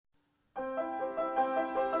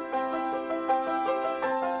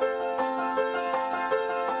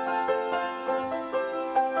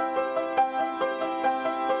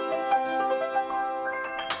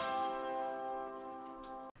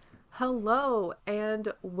Hello,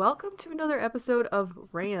 and welcome to another episode of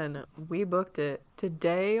Ran. We booked it.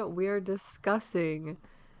 Today we are discussing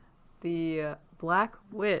the Black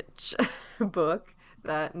Witch book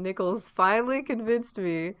that Nichols finally convinced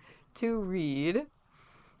me to read.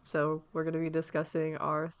 So we're going to be discussing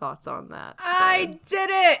our thoughts on that I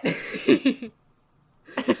today. did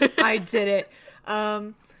it! I did it.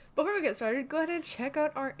 Before we get started, go ahead and check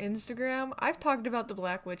out our Instagram. I've talked about the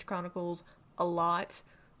Black Witch Chronicles a lot.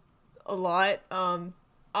 A lot.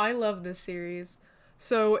 I love this series.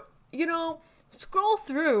 So, scroll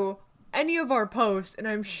through any of our posts and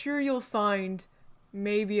I'm sure you'll find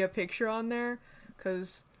maybe a picture on there.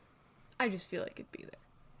 Because I just feel like it'd be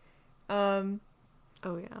there.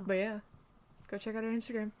 Oh, yeah. But yeah, go check out our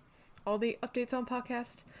Instagram. All the updates on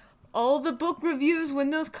podcast. All the book reviews when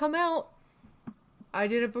those come out. I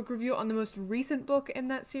did a book review on the most recent book in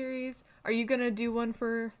that series. Are you gonna do one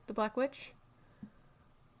for The Black Witch?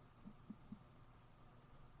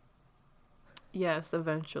 Yes,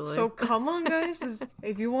 eventually. So come on, guys.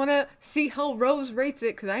 If you want to see how Rose rates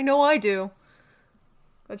it, because I know I do,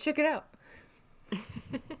 go check it out.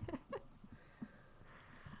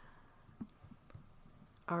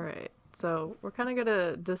 All right. So we're kind of going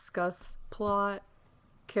to discuss plot,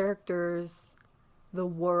 characters, the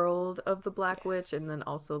world of the Black Witch, and then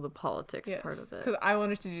also the politics part Yes, of it. because I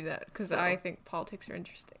wanted to do that, because I think politics are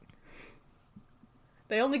interesting.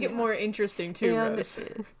 They only get Yeah. more interesting too, And Rose.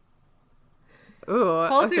 ooh,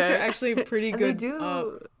 Politics okay. are actually a pretty And good they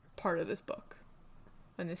do. part of this book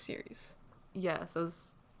and this series. Yeah.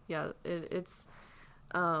 It's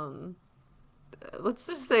um. Let's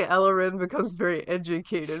just say Ellerin becomes very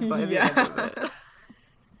educated by the end of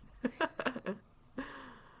Yeah. it.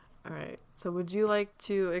 All right. So would you like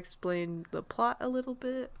to explain the plot a little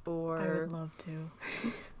bit, I or? would love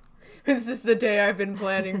to. This is the day I've been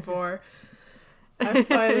planning for. I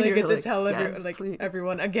finally You're get to like, tell yes, please.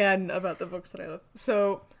 everyone again about the books that I love.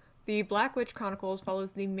 So, the Black Witch Chronicles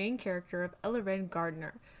follows the main character of Ellerin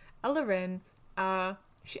Gardner. Ellerin, I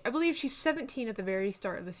believe she's 17 at the very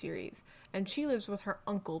start of the series, and she lives with her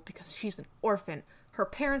uncle because she's an orphan. Her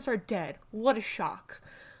parents are dead. What a shock.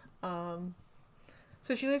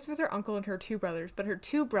 So she lives with her uncle and her two brothers, but her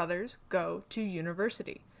two brothers go to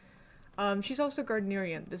university. She's also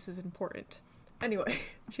Gardnerian. This is important. Anyway,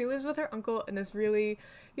 she lives with her uncle in this really,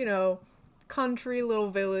 country little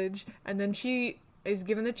village, and then she is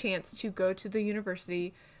given the chance to go to the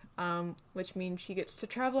university, which means she gets to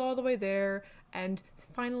travel all the way there and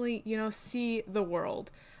finally, see the world.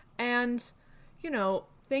 And,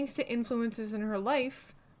 thanks to influences in her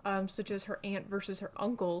life, such as her aunt versus her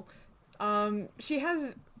uncle, she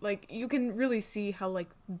has, you can really see how,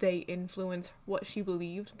 they influence what she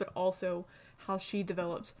believes, but also how she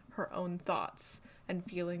develops her own thoughts and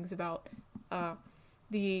feelings about,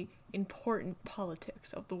 the important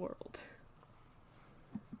politics of the world.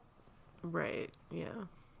 Right. Yeah.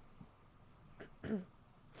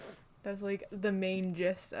 That's, the main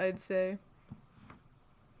gist, I'd say.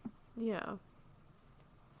 Yeah.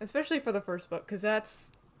 Especially for the first book, because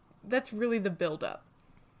that's really the build-up.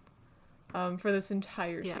 For this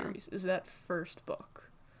entire series, is that first book.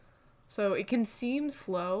 So it can seem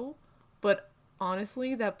slow, but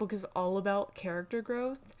honestly, that book is all about character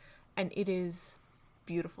growth, and it is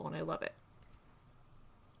beautiful, and I love it.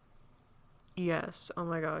 Yes. Oh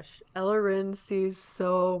my gosh. Ellerin sees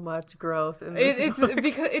so much growth in this It's book.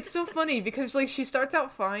 because it's so funny because she starts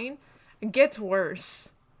out fine, and gets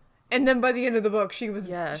worse, and then by the end of the book,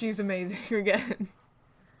 she's amazing again.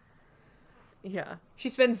 Yeah. She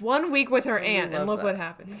spends 1 week with her I do aunt, and love look that. what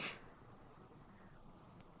happens.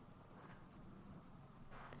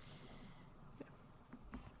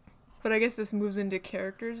 But I guess this moves into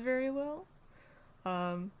characters very well.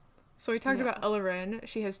 So we talked Yeah. about Ellerin.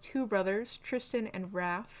 She has two brothers, Tristan and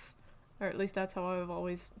Raph. Or at least that's how I've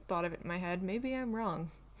always thought of it in my head. Maybe I'm wrong.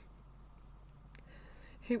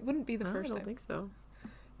 It wouldn't be the No, I first don't time. think so.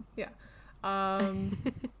 Yeah. Um,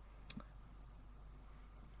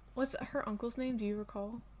 what's her uncle's name? Do you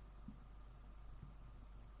recall?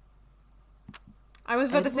 I was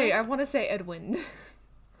about to say, Edwin? I want to say Edwin.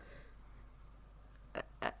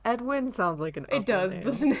 Edwin sounds like an It uncle does, name.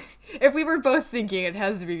 doesn't it? If we were both thinking, it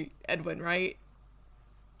has to be Edwin, right?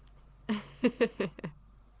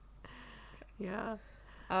 Yeah.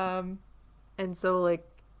 Um, And so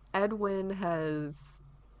Edwin has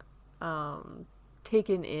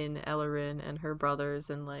taken in Ellerin and her brothers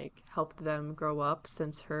and helped them grow up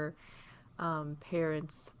since her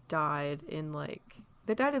parents died in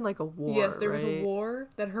they died in a war, yes, there was a right? war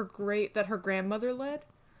that her grandmother led.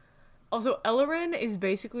 Also, Ellerin is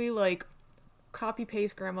basically copy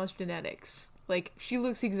paste grandma's genetics. Like, she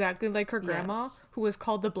looks exactly like her grandma, Yes. who was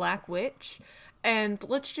called the Black Witch. And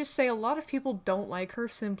let's just say a lot of people don't like her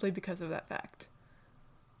simply because of that fact.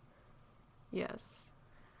 Yes.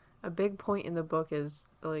 A big point in the book is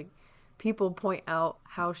like people point out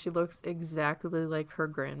how she looks exactly like her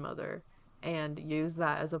grandmother and use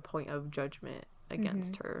that as a point of judgment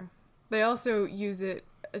against her. They also use it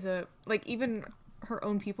as a, like, even her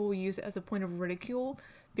own people will use it as a point of ridicule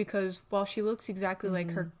because while she looks exactly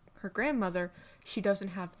like her grandmother, she doesn't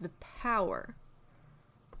have the power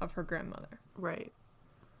of her grandmother. Right.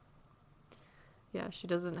 Yeah, she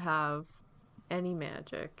doesn't have any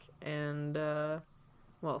magic and well,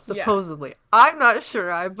 Yeah. supposedly. I'm not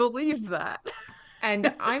sure I believe that.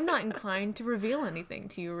 And I'm not inclined to reveal anything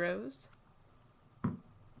to you, Rose.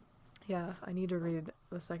 Yeah, I need to read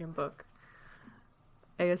the second book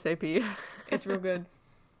ASAP. It's real good.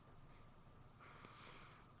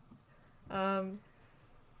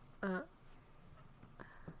 uh,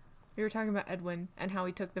 We were talking about Edwin and how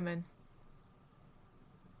he took them in.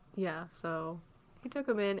 yeah, so he took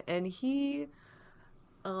him in and he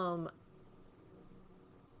um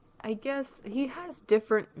I guess he has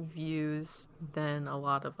different views than a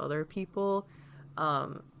lot of other people.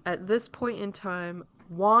 At this point in time,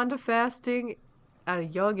 wand fasting at a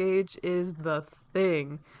young age is the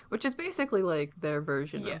thing, which is basically like their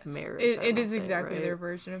version of Yes. marriage, I It will is say, exactly right? their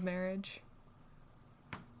version of marriage.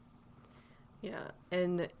 Yeah,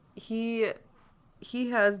 and he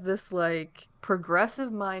has this like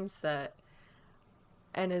progressive mindset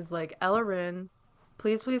and is like, Ellerin,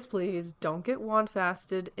 please, please, please don't get wand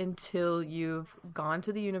fasted until you've gone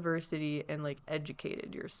to the university and like educated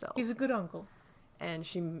He's a yourself. good uncle. And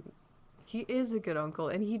he is a good uncle,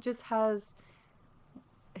 and he just has,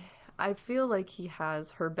 I feel like he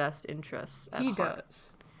has her best interests at He heart.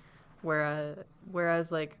 does.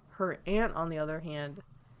 Whereas like her aunt, on the other hand,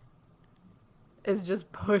 is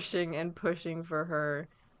just pushing and pushing for her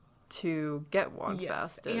to get wand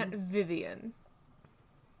Yes. Aunt fasted. Vivian.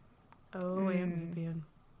 Oh, Aunt Vivian.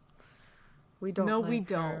 We don't No, we like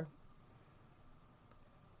don't. her.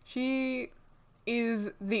 She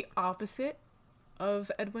is the opposite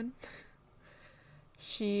of Edwin.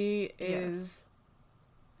 She is Yes.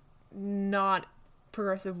 not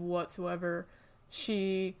progressive whatsoever.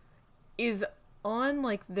 She is on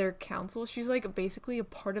like their council. She's like basically a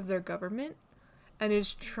part of their government and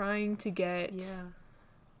is trying to get Yeah.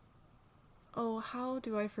 oh, how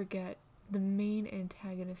do I forget the main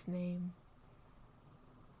antagonist name?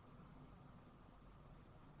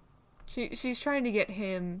 She's trying to get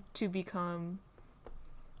him to become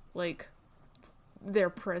like their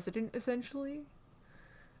president essentially.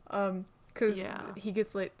 Cuz Yeah. he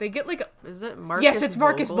gets like they get like Is it Marcus yes, it's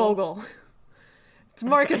Marcus Vogel? Vogel. It's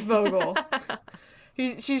Marcus Okay. Vogel.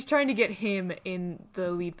 She's trying to get him in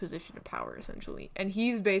the lead position of power essentially. And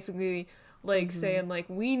he's basically like saying like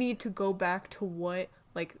we need to go back to what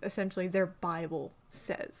like essentially their Bible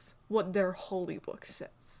says, what their holy book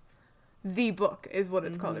says. The book is what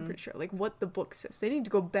it's called, I'm pretty sure. Like what the book says. They need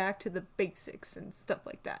to go back to the basics and stuff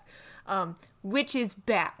like that. Which is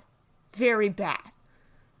bad. Very bad.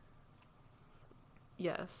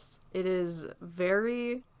 Yes. It is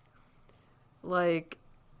very like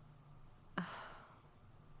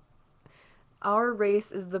our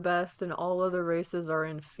race is the best and all other races are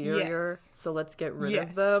inferior, Yes. so let's get rid of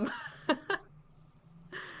Yes. them.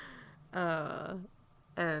 uh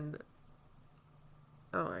and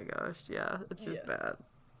oh my gosh, yeah, it's just Yeah. bad.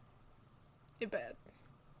 It bad.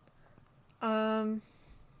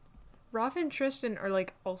 Raph and Tristan are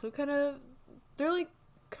like also kind of they're like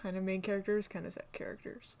kind of main characters, kind of side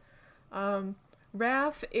characters.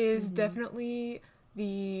 Raph is definitely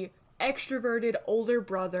the extroverted older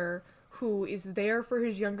brother who is there for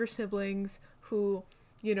his younger siblings, who,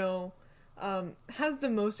 you know, has the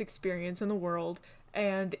most experience in the world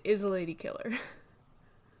and is a lady killer.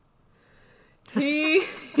 He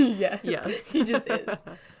yeah, Yes. he just is.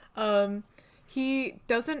 He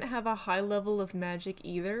doesn't have a high level of magic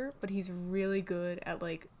either, but he's really good at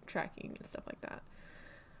like tracking and stuff like that.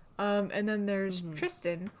 And then there's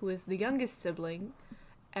Tristan, who is the youngest sibling,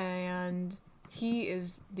 and he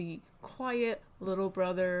is the quiet little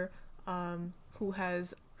brother,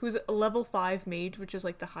 who's a level 5 mage, which is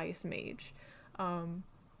like the highest mage, and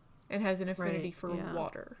has an affinity Right, for yeah.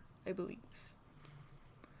 water, I believe.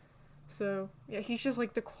 So yeah, he's just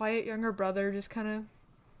like the quiet younger brother, just kind of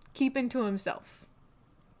keeping to himself.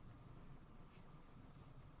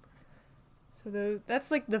 So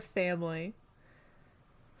that's like the family.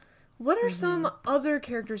 What are some other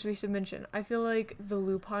characters we should mention? I feel like the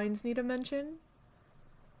Lupines need a mention,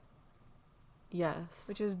 Yes.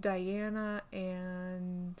 which is Diana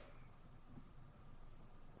and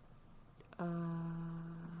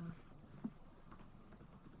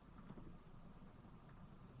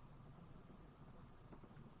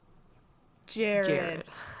Jared. Jared.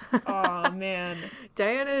 Oh man.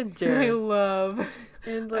 Diana and I Jared. love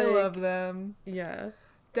And I love like, them. yeah,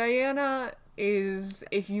 Diana is,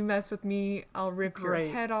 if you mess with me, I'll rip your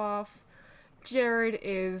great. head off. Jared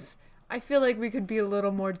is, I feel like we could be a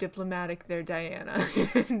little more diplomatic there, Diana.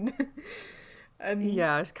 and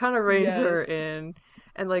Yeah, she kind of reins her yes. in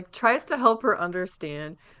and like tries to help her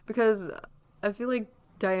understand because I feel like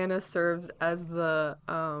Diana serves as the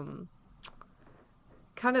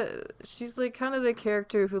kind of she's like kind of the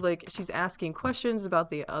character who like she's asking questions about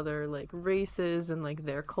the other like races and like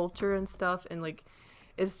their culture and stuff and like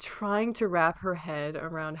is trying to wrap her head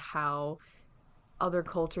around how other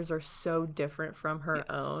cultures are so different from her Yes.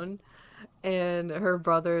 own. And her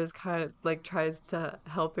brother is kind of like tries to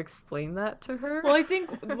help explain that to her. Well, I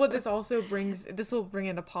think what this also brings, this will bring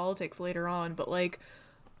into politics later on, but like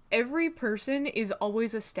every person is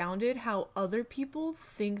always astounded how other people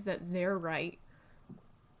think that they're right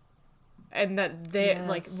and that they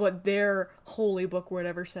like Yes. what their holy book or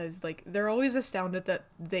whatever says, like they're always astounded that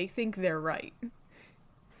they think they're right.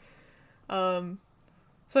 Um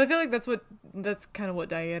so I feel like that's kind of what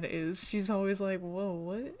Diana is. She's always like, "Whoa,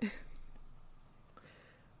 what?"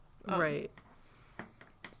 Um Right.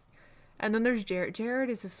 and then there's Jared. Jared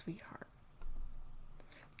is a sweetheart.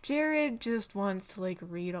 Jared just wants to like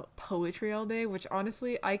read poetry all day, which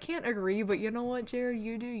honestly I can't agree, but you know what, Jared,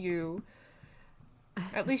 you do you.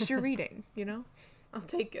 At least you're reading, you know? I'll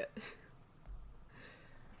take it.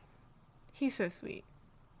 He's so sweet.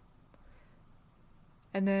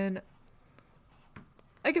 And then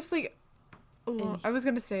I guess like And well, I was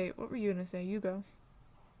gonna say, what were you gonna say? You go.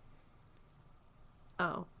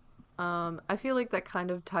 oh, I feel like that kind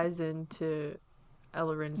of ties into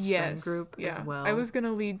Ellerin's friend Yes, group as yeah. I well. was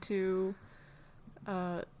gonna lead to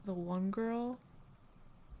the one girl.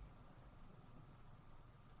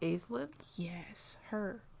 Aislinn? Yes,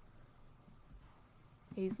 her.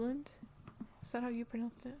 Aisland? Is that how you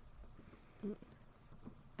pronounced it? Mm,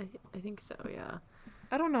 I think so, yeah.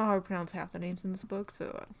 I don't know how to pronounce half the names in this book,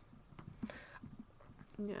 so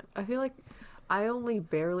Yeah. I feel like I only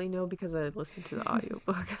barely know because I listened to the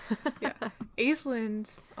audiobook. yeah.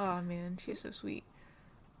 Aisland, oh man, she's so sweet.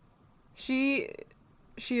 She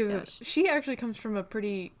Yeah, she actually comes from a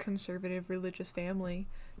pretty conservative religious family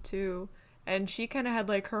too, and she kind of had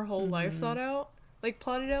like her whole life mm-hmm. thought out, like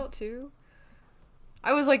plotted out too.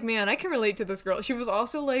 I was like, man, I can relate to this girl. She was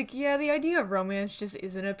also like, yeah, the idea of romance just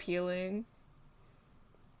isn't appealing.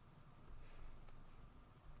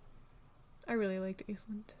 I really liked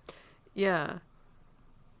Iceland. Yeah.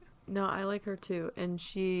 No, I like her too. And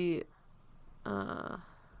she uh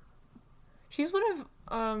She's one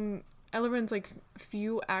of Elleren's like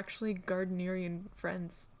few actually Gardnerian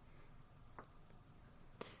friends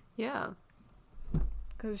yeah.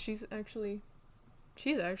 because she's actually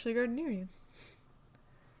Gardnerian.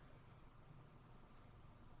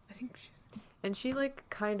 I think she's And she like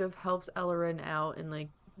kind of helps Ellerin out and like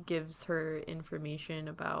gives her information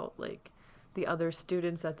about like the other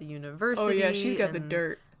students at the oh yeah, she's university got the and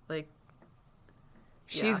dirt. like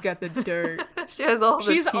She's yeah. got the dirt. She has all the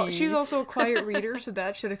She's tea. also a quiet reader, so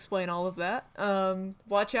that should explain all of that.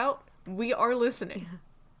 Watch out, we are listening.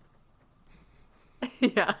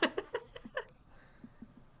 Yeah. I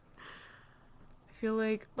feel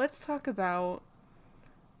like let's talk about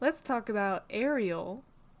Ariel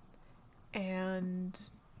and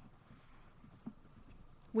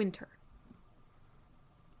Winter.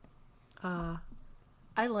 Uh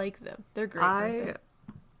I like them. They're great, aren't I they?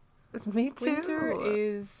 it's me Winter too.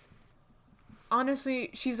 is honestly,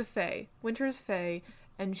 she's a fae. Winter's fae,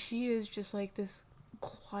 and she is just like this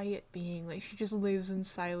quiet being. Like she just lives in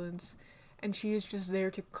silence, and she is just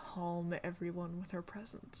there to calm everyone with her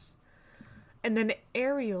presence. And then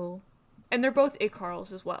Ariel, and they're both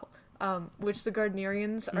Icarls as well. Which the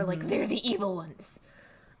Gardnerians are like Mhm. they're the evil ones.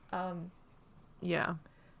 Um, Yeah.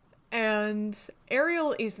 and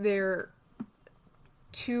Ariel is there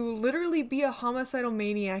to literally be a homicidal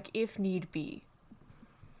maniac if need be.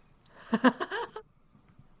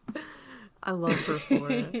 I love her for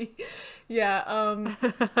it. Yeah,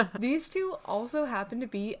 these two also happen to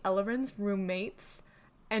be Elleren's roommates,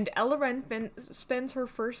 and spends her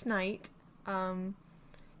first night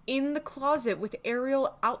in the closet with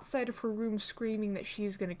Ariel outside of her room screaming that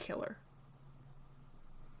she's gonna kill her.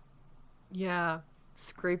 Yeah.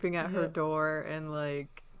 Scraping at her Yep. door and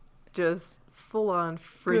like just full on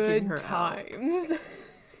freaking Good her out. times.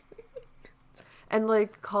 And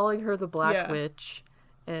like calling her the Black Yeah. Witch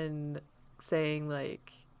and saying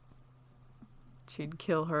like she'd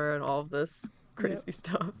kill her and all of this Yep. crazy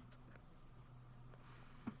stuff.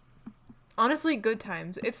 Honestly, good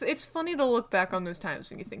times. It's funny to look back on those times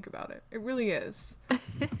when you think about it. It really is.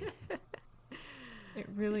 It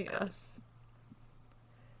really Yeah. is.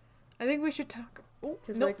 I think we should talk. Oh,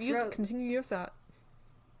 'Cause, nope, like, you throughout... continue your thought.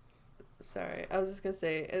 Sorry, I was just gonna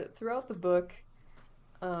say, throughout the book,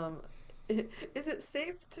 um, is it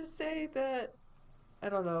safe to say that, I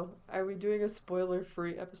don't know, are we doing a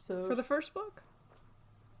spoiler-free For episode? the first book?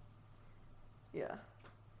 Yeah.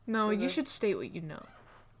 No, Or you should that's... state what you know.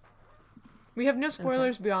 We have no Okay.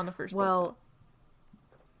 spoilers beyond the first book, though. Well,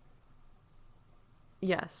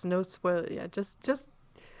 yes, no spoiler. Yeah, just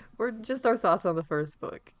we're just our thoughts on the first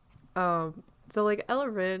book. So like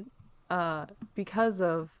Ellerin, uh, because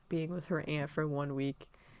of being with her aunt for 1 week,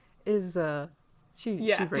 is she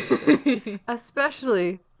Yeah.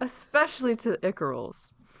 racist, especially to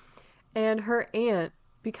Icarus. And her aunt,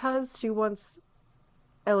 because she wants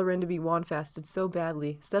Ellerin to be wand-fasted so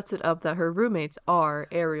badly, sets it up that her roommates are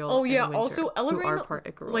Ariel Oh yeah, and also Winter, who are Ellerin, part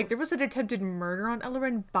like Icarus. there was an attempted murder on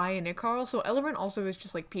Ellerin by an Icarl, so Ellerin also is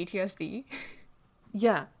just like PTSD.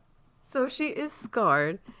 Yeah, so she is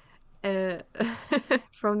scarred uh,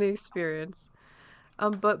 from the experience.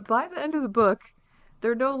 But by the end of the book,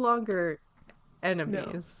 they're no longer No.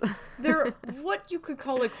 enemies. They're what you could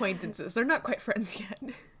call acquaintances. They're not quite friends yet.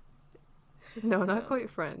 No, not No. quite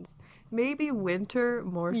friends. Maybe Winter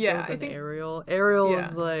more so Yeah, I than think Ariel. Ariel yeah.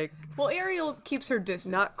 is like Well, Ariel keeps her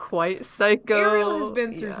distance. not quite Ariel has psycho.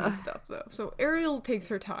 been through some Yeah, stuff though, so Ariel takes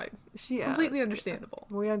her time. yeah, Completely understandable.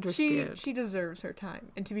 we She understand. she deserves her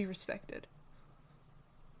time and to be respected.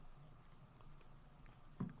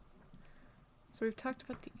 So we've talked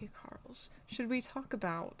about the Icarls. Should we talk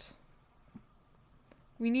about?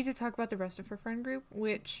 We need to talk about the rest of her friend group,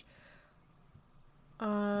 which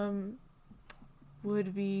um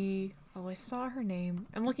would be. Oh, I saw her name.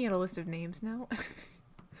 I'm looking at a list of names now.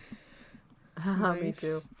 Me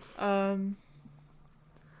too. Nice.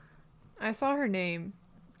 I saw her name.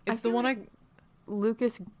 I It's the feel one like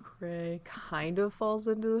Lucas Gray kind of falls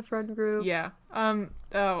into the friend group. Yeah.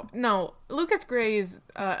 Oh no, Lucas Gray is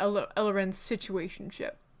Elloren's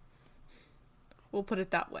situationship. We'll put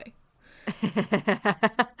it that way.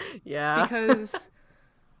 Yeah. Because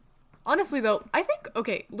honestly, though, I think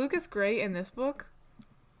okay, Lucas Gray in this book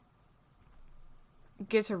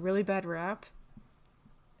gets a really bad rap,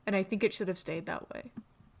 and I think it should have stayed that way.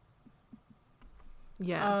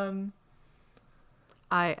 Yeah. Um,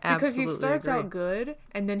 I because he absolutely starts agree. out good,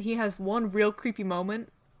 and then he has one real creepy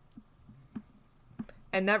moment,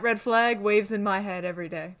 and that red flag waves in my head every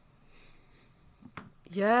day.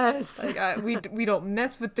 Yes. Like we don't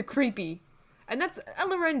mess with the creepy, and that's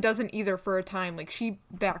Elloren doesn't either for a time. Like she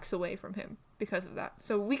backs away from him because of that.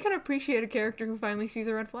 So we can appreciate a character who finally sees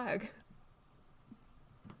a red flag.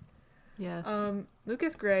 Yes.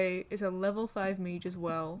 Lucas Gray is a level 5 mage as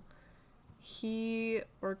well. He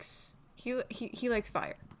works. He likes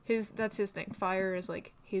fire. That's his thing. Fire is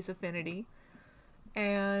like his affinity,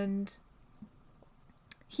 and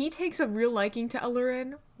he takes a real liking to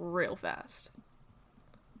Elloren real fast.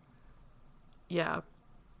 Yeah.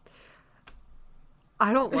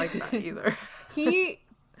 I don't like that either. He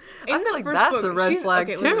I in feel the like first that's book, a red she's flag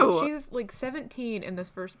okay. too. Listen, she's like 17 in this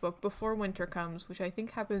first book before Winter comes, which I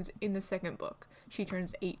think happens in the second book. She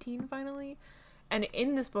turns 18 finally, and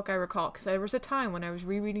in this book, I recall because there was a time when I was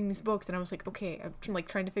rereading these books and I was like, okay, I'm like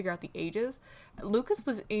trying to figure out the ages. Lucas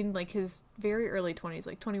was in like his very early 20s,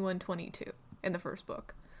 like 21, 22 in the first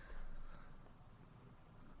book.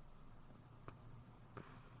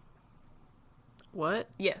 What?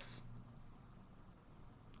 Yes,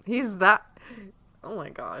 He's that. Oh my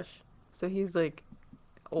gosh. So he's like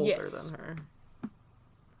older yes, than her.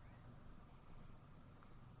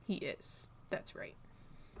 he is. That's right.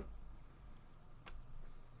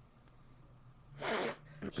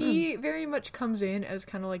 He very much comes in as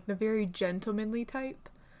kind of like the very gentlemanly type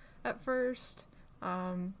at first.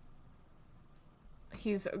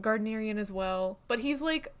 He's a Gardnerian as well, but he's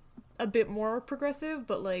like a bit more progressive,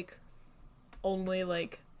 but like only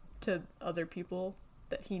like to other people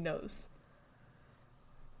that he knows.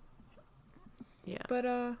 Yeah. But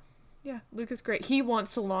yeah, Luke is great. He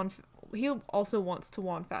also wants to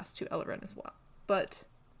wand fast to Elloren as well, but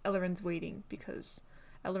Elloren's waiting because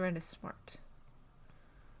Elloren is smart.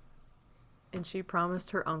 And she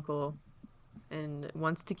promised her uncle and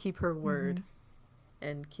wants to keep her word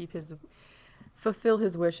and fulfill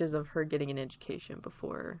his wishes of her getting an education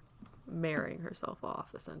before marrying herself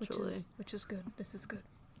off, essentially. Which is good. This is good.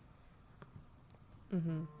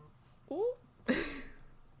 Mm-hmm. Ooh.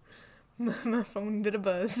 My phone did a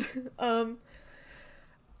buzz.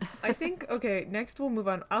 I think, okay, next we'll move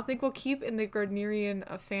on. I think we'll keep in the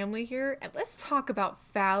Gardnerian family here, and let's talk about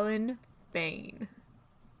Fallon Bane.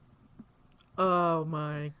 Oh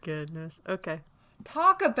my goodness. Okay.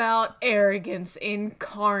 Talk about arrogance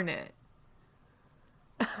incarnate.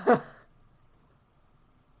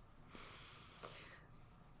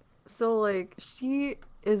 So, like, she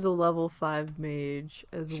is a level 5 mage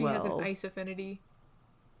as She has an well. ice affinity.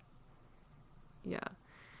 Yeah.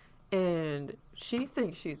 And she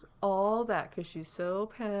thinks she's all that because she's so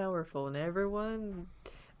powerful and everyone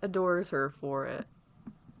adores her for it.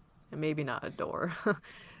 And maybe not adore,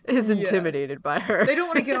 is Yeah. intimidated by her. They don't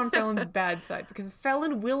want to get on Fallon's bad side because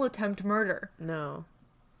Fallon will attempt murder. No.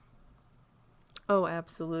 Oh,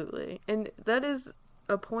 absolutely. And that is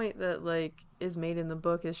a point that, like, is made in the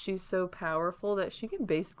book is she's so powerful that she can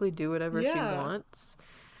basically do whatever she Yeah. wants.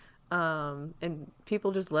 And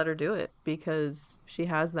people just let her do it because she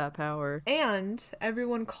has that power. And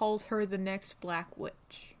everyone calls her the next Black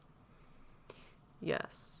Witch.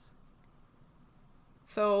 Yes.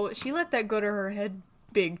 So she let that go to her head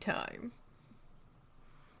big time.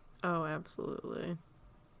 Oh, absolutely.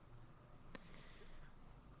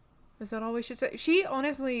 Is that all we should say? She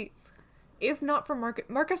honestly, if not for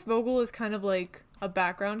Marcus Vogel is kind of like a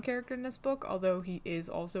background character in this book, although he is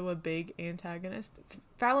also a big antagonist.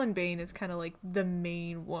 Fallon Bane is kind of like the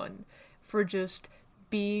main one for just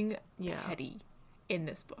being Yeah. petty in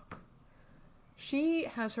this book. She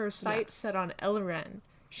has her sights set on Elren.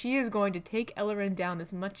 She is going to take Elren down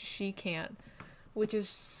as much as she can, which is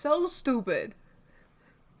so stupid.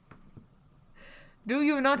 Do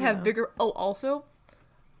you not have Yeah. bigger... Oh, also,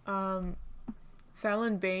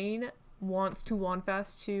 Fallon Bane wants to wand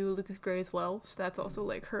fast to Lucas Grey as well, so that's also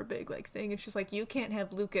like her big like thing. It's just like, you can't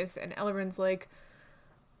have Lucas, and Elren's like,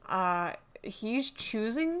 he's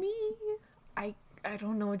choosing me? I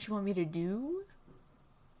don't know what you want me to do.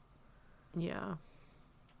 Yeah.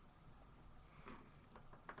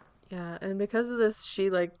 Yeah, and because of this, she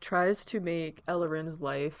like tries to make Elren's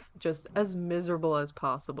life just as miserable as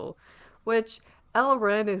possible, which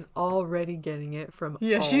Elren is already getting it from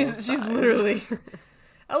Yeah, all she's sides. literally...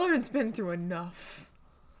 Elren's been through enough.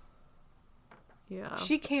 Yeah.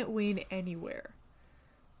 She can't win anywhere.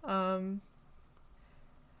 And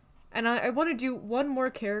I want to do one more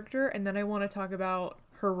character, and then I want to talk about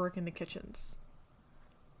her work in the kitchens.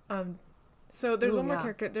 So there's Ooh, one more yeah.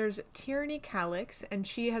 character. There's Tyranny Calix, and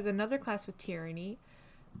she has another class with Tyranny.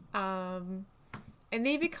 And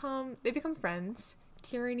they become friends.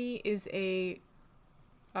 Tyranny is a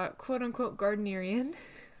quote unquote Gardnerian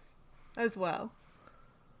as well.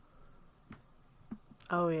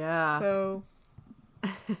 Oh yeah. So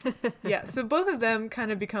yeah, so both of them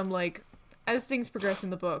kind of become like, as things progress in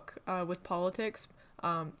the book with politics,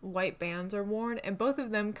 white bands are worn, and both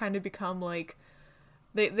of them kind of become like,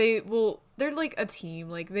 they're like a team.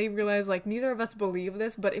 Like, they realize like, neither of us believe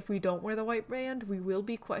this, but if we don't wear the white band, we will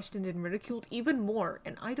be questioned and ridiculed even more,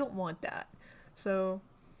 and I don't want that. So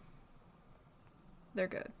they're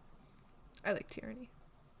good. I like Tyranny.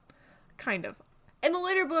 Kind of. In the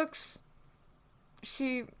later books,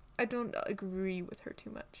 I don't agree with her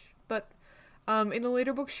too much. But in the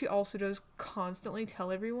later books, she also does constantly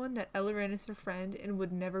tell everyone that Elren is her friend and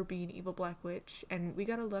would never be an evil Black Witch, and we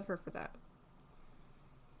gotta love her for that.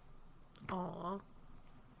 Aw.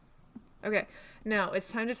 Okay, now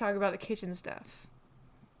it's time to talk about the kitchen stuff.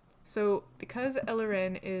 So, because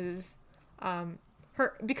Elren is,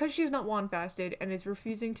 because she's not wand fasted and is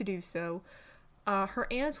refusing to do so, her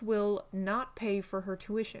aunt will not pay for her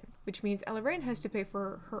tuition, which means Elren has to pay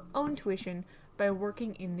for her own tuition by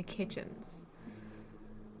working in the kitchens.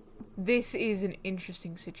 This is an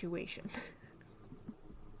interesting situation.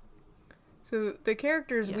 So the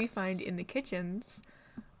characters we find in the kitchens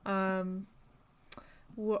are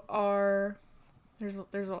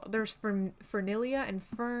there's Fernilia and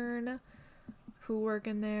Fern who work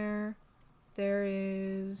in there. There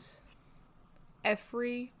is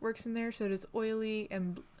Effrey works in there, so does Oily,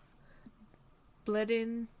 and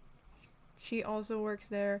Bledin, she also works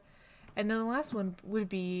there. And then the last one would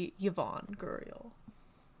be Yvonne Guriel.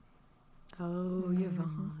 Oh,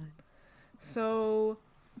 Yvonne. So,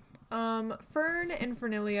 Fern and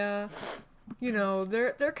Fernilia, you know,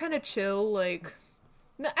 they're kind of chill. Like,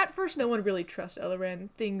 at first, no one really trusts Elren.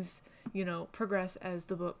 Things, you know, progress as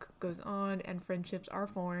the book goes on, and friendships are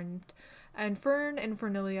formed. And Fern and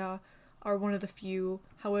Fernilia are one of the few.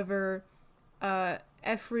 However,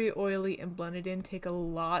 Effrey, Oily, and Blenheim take a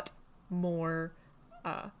lot more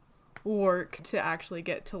work to actually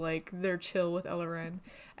get to like their chill with Elren.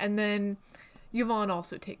 And then Yvonne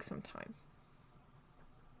also takes some time.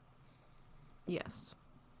 Yes.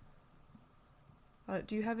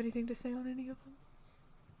 Do you have anything to say on any of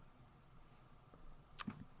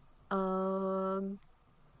them?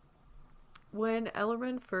 when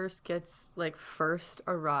Ellerin first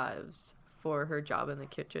arrives for her job in the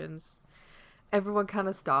kitchens, everyone kind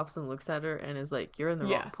of stops and looks at her and is like, "You're in the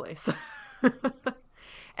wrong Yeah. place."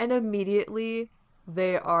 And immediately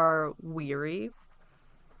they are weary.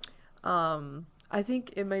 I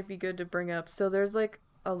think it might be good to bring up, so there's like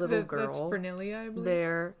a little That's girl Fernilia, I believe.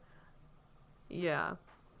 there. Yeah.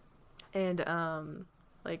 And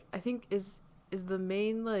like I think is the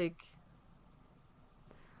main like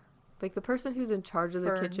the person who's in charge of the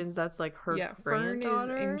Fern. kitchens, that's like her Yeah, Fern is in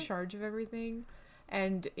granddaughter. charge of everything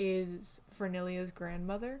and is Fernilia's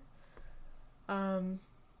grandmother.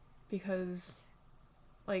 Because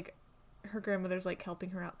like her grandmother's like helping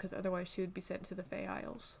her out because otherwise she would be sent to the Fey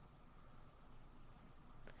Isles.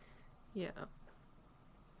 Yeah.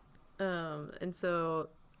 And so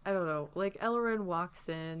I don't know, like Ellerin walks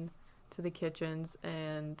in to the kitchens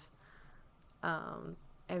and um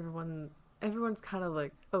everyone's kind of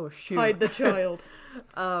like, "Oh shoot." Hide the child.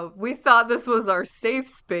 We thought this was our safe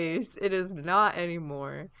space. It is not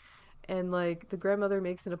anymore. And like the grandmother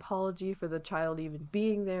makes an apology for the child even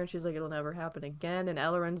being there. She's like, "It'll never happen again." And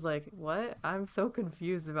Ellerin's like, "What? I'm so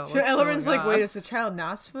confused about what's Ellerin's going like, wait, on." is the child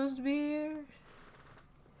not supposed to be here?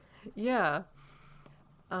 Yeah.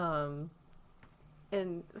 Um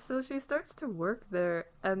and so she starts to work there,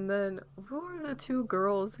 and then who are the two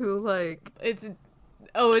girls who like It's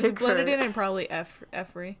kick blended her? in and probably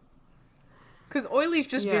Effrey. Because Oily's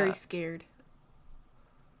just very Yeah. scared.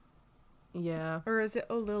 Yeah. Or is it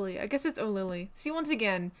O'Lily? I guess it's O'Lily. See, once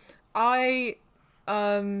again, I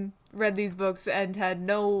read these books and had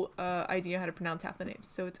no idea how to pronounce half the names,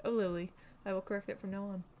 so it's O'Lily. I will correct it from now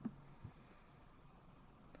on.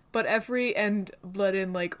 But Effrey and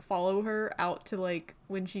Bloodin like follow her out to like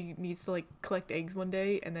when she needs to like collect eggs one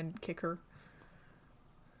day and then kick her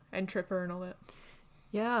and trip her and all that.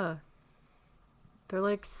 Yeah. They're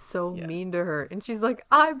like so Yeah. mean to her. And she's like,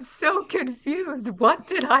 "I'm so confused. What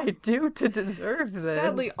did I do to deserve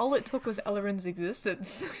Sadly, this?" all it took was Ellerin's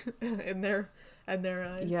existence in their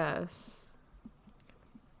eyes. Yes.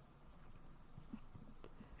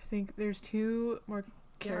 I think there's two more Yeah.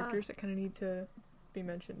 characters that kind of need to be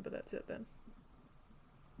mentioned, but that's it then.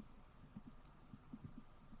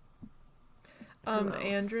 Who else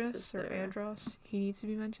Andros is or there? Andros, he needs to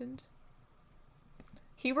be mentioned.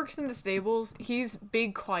 He works in the stables. He's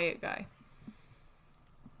big, quiet guy.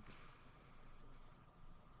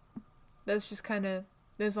 That's just kind of.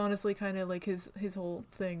 That's honestly kind of like his whole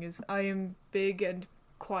thing is I am big and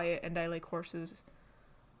quiet and I like horses.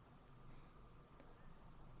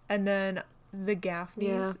 And then the Gaffneys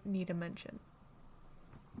Yeah. need a mention.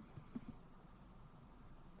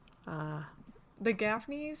 The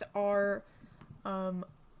Gaffneys are,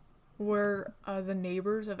 were the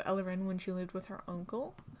neighbors of Ellerin when she lived with her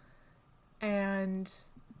uncle, and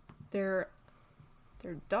their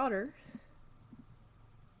daughter,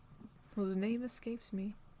 whose name escapes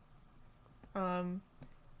me,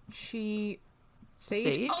 Sage.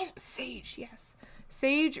 Sage? Oh, Sage, yes.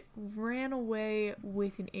 Sage ran away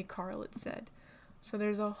with an Icarl, it said. So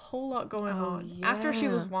there's a whole lot going Oh, on. After she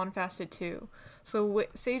was yeah. wand fasted too. So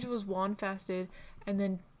Sage was wand fasted and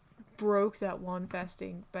then broke that wand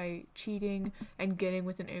fasting by cheating and getting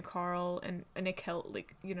with an Icarl and an Ikel,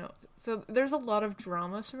 like, you know. So there's a lot of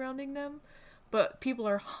drama surrounding them. But people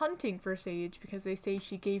are hunting for Sage because they say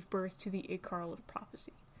she gave birth to the Icarl of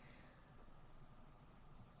prophecy.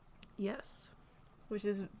 Yes. Which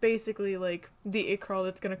is basically like the Icarl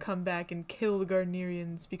that's gonna come back and kill the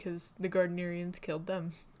Gardnerians because the Gardnerians killed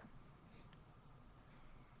them.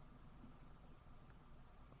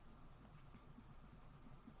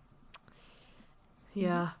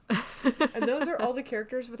 Yeah. And those are all the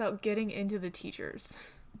characters without getting into the teachers.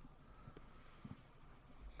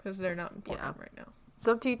 Because they're not important right now.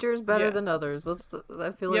 Some teachers better Yeah. than others.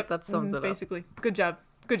 I feel like that sums it up. Basically. Good job.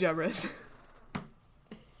 Good job, Rose.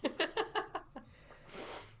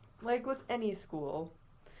 Like with any school.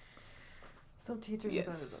 Some teachers are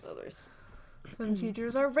better Yes. than others. Some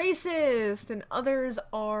teachers are racist and others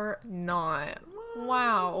are not.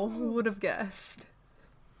 Wow, who would have guessed?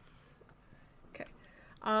 Okay.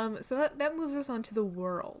 So that moves us on to the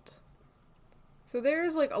world. So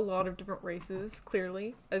there's like a lot of different races,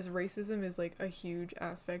 clearly, as racism is like a huge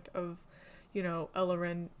aspect of, you know,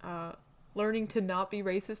 Ellerin learning to not be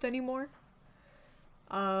racist anymore.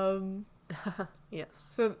 Yes.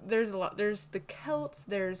 So there's a lot. There's the Celts,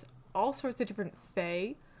 there's all sorts of different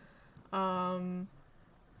Fae.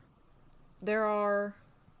 There are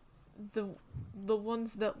the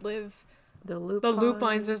ones that live The lupines. the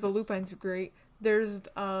lupines. There's the lupines, great. There's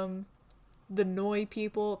the Noi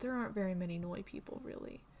people. There aren't very many Noi people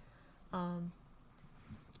really.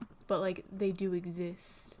 but like they do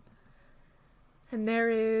exist. And there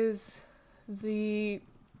is the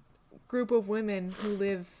group of women who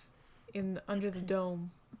live in under the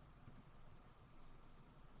dome.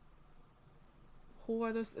 Who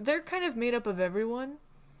are those? They're kind of made up of everyone.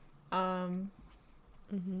 But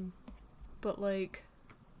like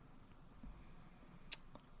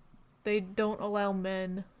they don't allow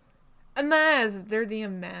men. Amaz! They're the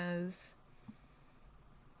Amaz.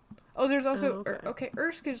 Oh, there's also... okay,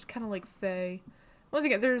 Ursk is kind of like Fae. Once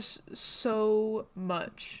again, there's so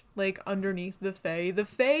much, like, underneath the Fae. The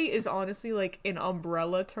Fae is honestly, like, an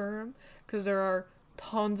umbrella term, because there are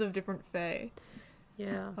tons of different Fae.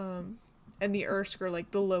 Yeah. And the Ursk are,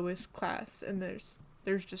 like, the lowest class, and there's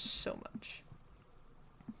just so much.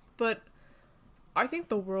 But I think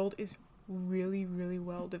the world is really, really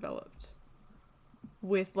well developed.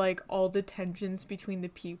 With, like, all the tensions between the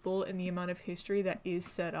people and the amount of history that is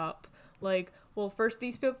set up. Like, well, first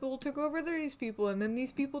these people took over these people, and then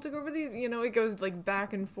these people took over these, you know, it goes, like,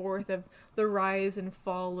 back and forth of the rise and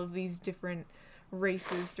fall of these different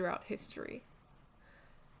races throughout history.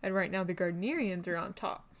 And right now the Gardnerians are on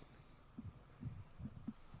top.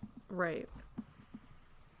 Right.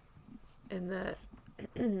 And that,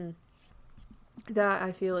 that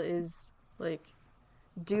I feel is, like,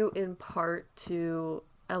 due in part to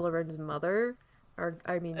Elren's mother, or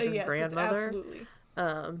I mean her Yes, grandmother, absolutely.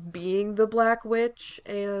 being the Black Witch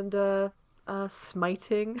and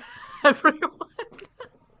smiting everyone.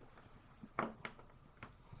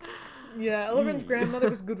 Yeah, Elren's grandmother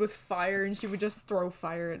was good with fire, and she would just throw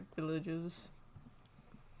fire at villages.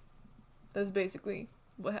 That's basically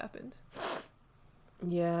what happened.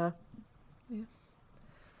 Yeah. Yeah.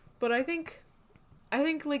 But I think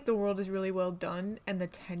like the world is really well done, and the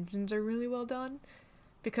tensions are really well done,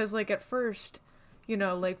 because like at first, you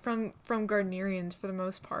know, like from Gardnerians for the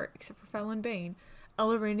most part, except for Fallon Bane,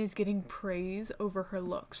 Elren is getting praise over her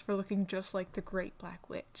looks for looking just like the Great Black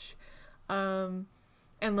Witch, and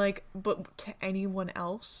like, but to anyone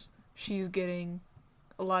else, she's getting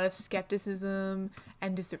a lot of skepticism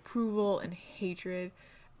and disapproval and hatred.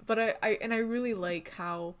 But I really like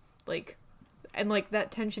how like, and like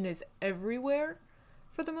that tension is everywhere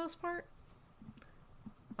for the most part.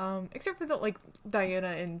 Except for the like Diana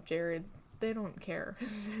and Jared, they don't care.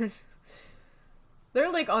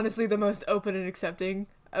 They're like honestly the most open and accepting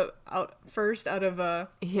out of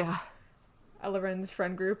Yeah. Elren's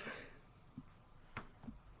friend group.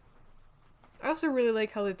 I also really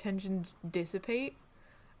like how the tensions dissipate,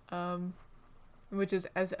 which is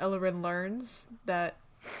as Elren learns that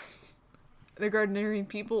the Gardnerian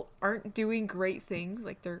people aren't doing great things,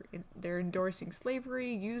 like they're endorsing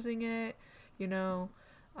slavery, using it, you know,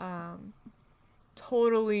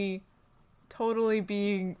 totally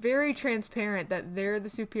being very transparent that they're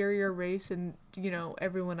the superior race and, you know,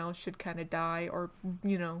 everyone else should kind of die or,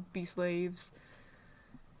 you know, be slaves.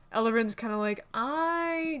 Elren's kind of like,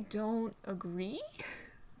 I don't agree.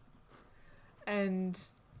 And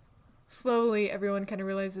slowly everyone kind of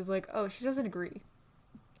realizes like, oh, she doesn't agree.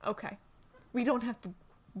 Okay. We don't have to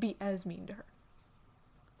be as mean to her.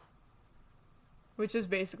 Which is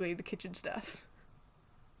basically the kitchen staff.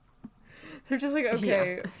 They're just like,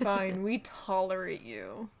 okay, yeah. Fine, we tolerate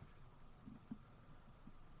you.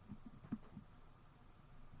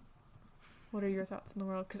 What are your thoughts on the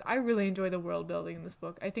world? Because I really enjoy the world building in this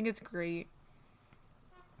book. I think it's great.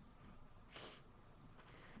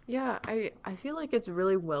 Yeah, I feel like it's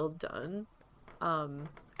really well done.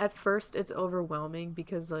 At first it's overwhelming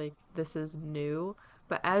because like this is new,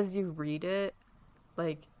 but as you read it,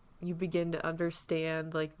 like you begin to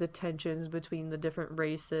understand like the tensions between the different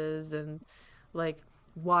races and like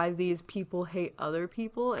why these people hate other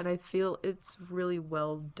people, and I feel it's really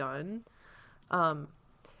well done. And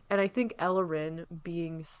I think Elren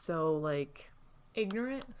being so like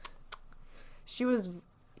ignorant, she's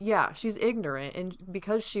ignorant, and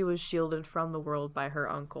because she was shielded from the world by her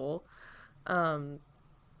uncle,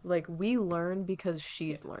 like we learn because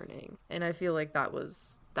she's learning, and I feel like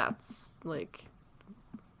that's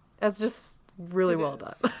just really well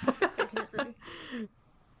done. I can agree.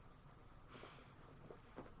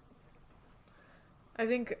 I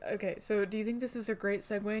think, okay, so do you think this is a great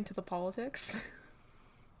segue into the politics?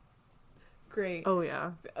 Great. Oh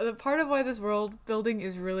yeah. The part of why this world building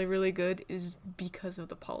is really, really good is because of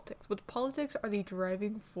the politics. But politics are the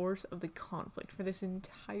driving force of the conflict for this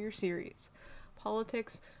entire series.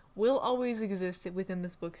 Politics will always exist within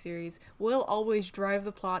this book series, will always drive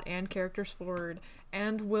the plot and characters forward,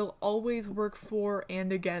 and will always work for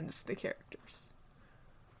and against the characters.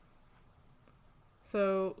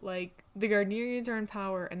 So, like, the Gardnerians are in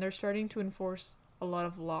power, and they're starting to enforce a lot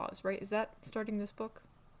of laws, right? Is that starting this book?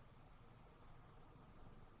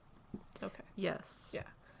 Okay. Yes. Yeah.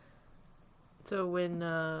 So when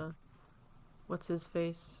what's his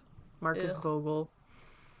face? Marcus Ugh. Vogel.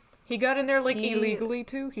 He got in there like He illegally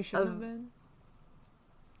too. He shouldn't have of been.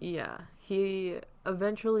 yeah, he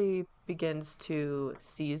eventually begins to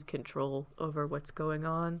seize control over what's going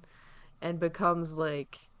on and becomes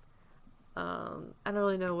like I don't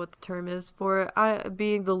really know what the term is for it. I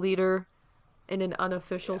being the leader in an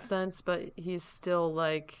unofficial Yeah. sense, but he's still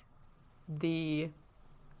like the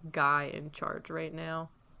guy in charge right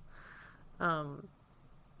now. Um,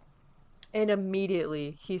 and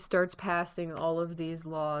immediately he starts passing all of these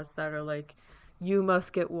laws that are like, you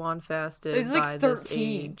must get wand He's fasted like by this 13.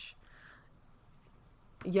 age.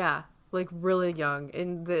 Yeah, like really young.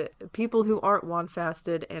 And the people who aren't wand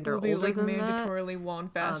fasted and Will are be older like than that, mandatorily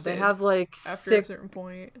wand they fasted have like after a six. certain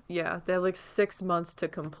point. Yeah, they have like 6 months to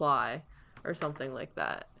comply, or something like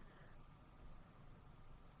that.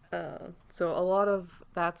 So a lot of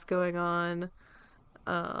that's going on.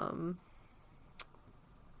 Um,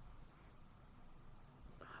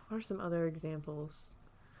 what are some other examples?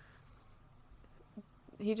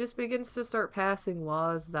 He just begins to start passing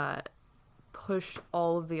laws that push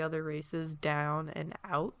all of the other races down and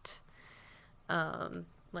out.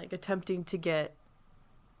 Like attempting to get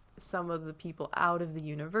some of the people out of the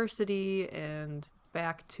university and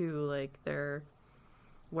back to like their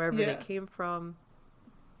wherever they Yeah. came from.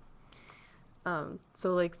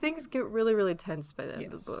 So like things get really, really tense by the end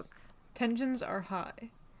of the Yes. book. Tensions are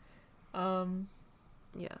high. Um,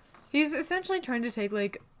 Yes. he's essentially trying to take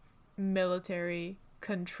like military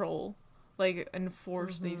control, like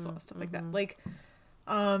enforce these Mm-hmm. laws, stuff like that. Mm-hmm. Like,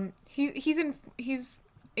 he's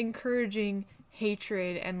encouraging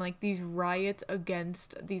hatred and like these riots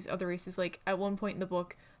against these other races. Like at one point in the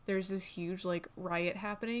book, there's this huge like riot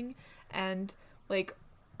happening, and like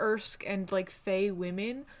Ersk and like Fey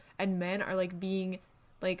women and men are like being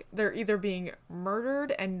like they're either being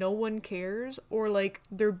murdered and no one cares, or like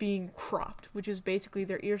they're being cropped, which is basically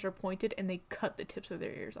their ears are pointed and they cut the tips of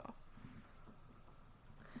their ears off.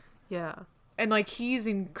 Yeah. And like he's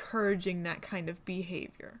encouraging that kind of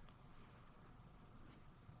behavior.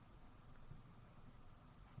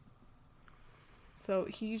 So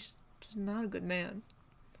he's just not a good man.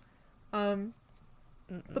 Um,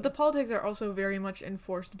 but the Mm-mm. politics are also very much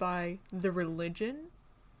enforced by the religion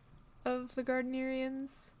of the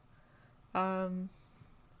Gardnerians. Um,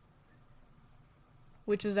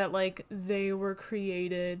 which is that like they were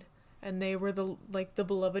created and they were the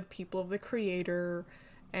beloved people of the creator,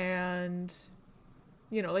 and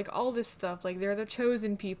like all this stuff, like they're the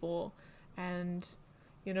chosen people, and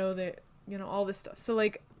they all this stuff. So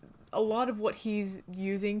like a lot of what he's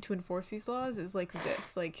using to enforce these laws is like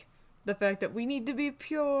this, like the fact that we need to be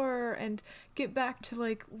pure and get back to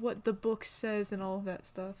like what the book says and all of that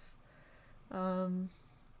stuff. um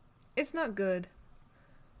it's not good,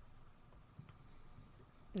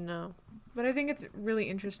 No. but I think it's really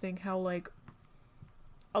interesting how like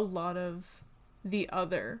a lot of the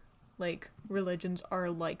other like religions are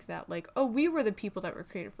like that, like, oh, we were the people that were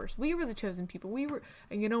created first, we were the chosen people, we were,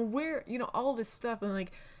 and we're all this stuff, and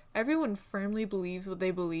like everyone firmly believes what they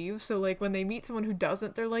believe, so like when they meet someone who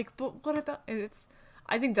doesn't, they're like, but what about, and it's,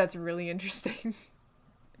 I think that's really interesting.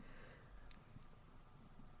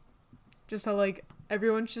 Just how like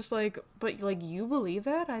everyone's just like, but like you believe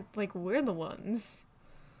that, I like we're the ones,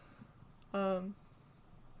 because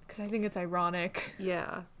I think it's ironic.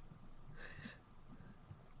 Yeah.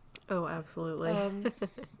 Oh, absolutely. Um,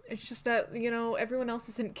 it's just that, everyone else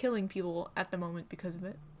isn't killing people at the moment because of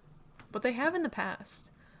it. But they have in the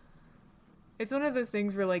past. It's one of those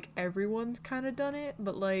things where, like, everyone's kind of done it,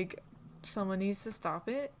 but, like, someone needs to stop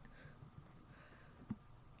it.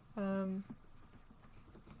 Um,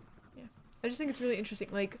 yeah. I just think it's really interesting.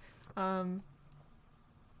 Like,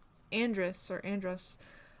 Andros,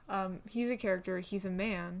 he's a character, he's a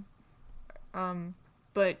man,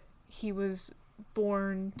 but he was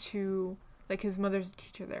born to, like, his mother's a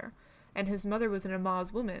teacher there, and his mother was an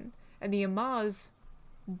Amaz woman, and the Amaz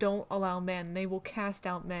don't allow men. They will cast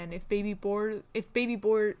out men. If baby boys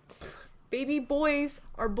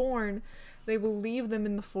are born, they will leave them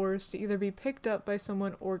in the forest to either be picked up by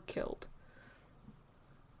someone or killed.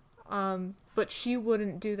 But she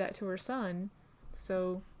wouldn't do that to her son,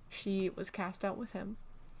 so she was cast out with him.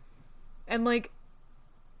 And like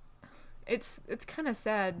it's kind of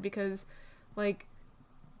sad because like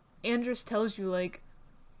Andros tells you, like,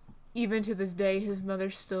 even to this day his mother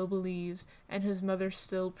still believes and his mother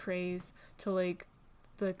still prays to like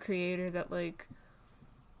the creator that like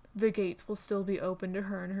the gates will still be open to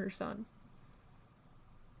her and her son.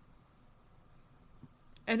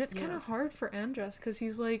 And it's kind Yeah. of hard for Andros because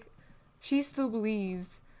he's like, she still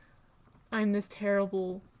believes, I'm this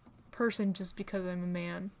terrible person just because I'm a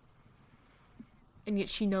man. And yet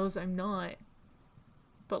she knows I'm not.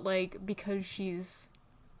 But, like, because she's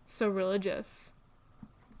so religious,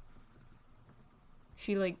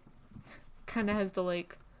 she, like, kind of has to,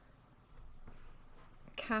 like,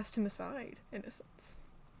 cast him aside, in a sense.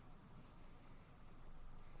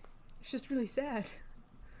 It's just really sad.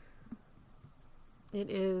 It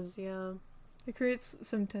is, yeah. It creates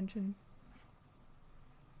some tension.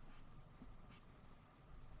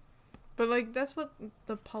 But, like, that's what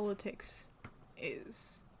the politics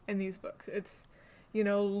is in these books. It's, you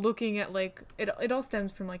know, looking at, like, it all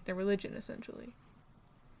stems from, like, their religion, essentially.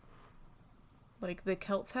 Like, the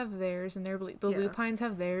Celts have theirs and their beliefs. The Lupines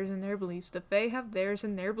have theirs and their beliefs. The Fae have theirs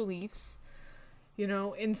and their beliefs. You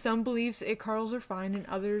know, in some beliefs, Icarls are fine, and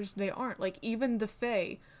others, they aren't. Like, even the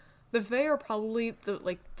Fae. The Fae are probably,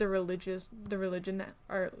 the religion that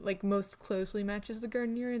are, like, most closely matches the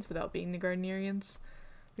Gardnerians without being the Gardnerians.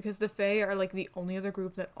 Because the Fae are, like, the only other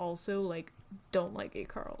group that also, like, don't like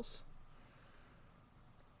Icarls.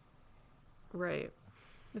 Right.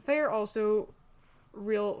 The Fae are also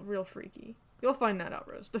real freaky. You'll find that out,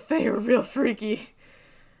 Rose. The Fae are real freaky.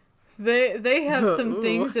 They have some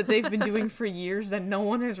things that they've been doing for years that no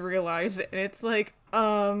one has realized, and it's like, yeah.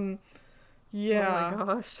 Oh my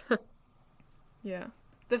gosh. Yeah.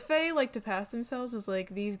 The Fae like to pass themselves as,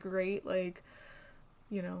 like, these great, like,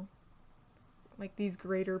 you know, like, these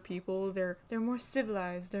greater people. They're more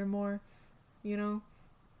civilized. They're more, you know,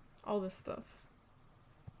 all this stuff.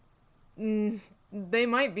 They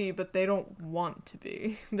might be, but they don't want to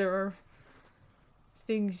be. There are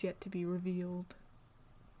things yet to be revealed.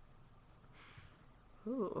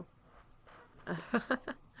 Ooh.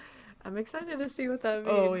 I'm excited to see what that means.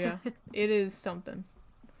 Oh, yeah. It is something.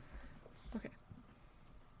 Okay.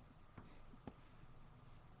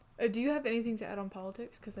 Do you have anything to add on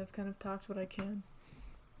politics? Because I've kind of talked what I can.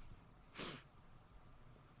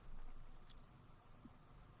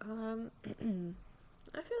 I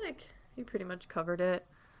feel like you pretty much covered it.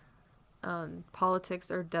 Politics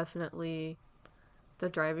are definitely the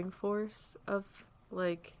driving force of,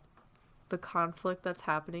 like, the conflict that's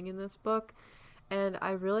happening in this book. And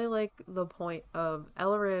I really like the point of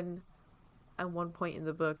Ellerin at one point in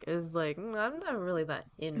the book is like, I'm not really that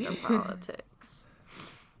into politics.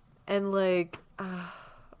 And, like, oh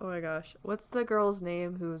my gosh, what's the girl's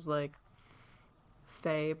name who's, like,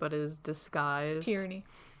 Fae but is disguised? Tyranny.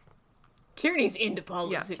 Tyranny's into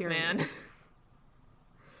politics, Tyranny. man.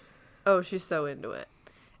 Oh, she's so into it.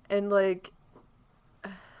 And, like,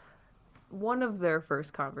 one of their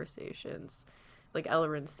first conversations, like,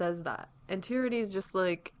 Ellerin says that. And Tyranny's just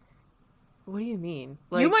like, what do you mean?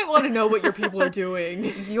 Like, you might want to know what your people are doing.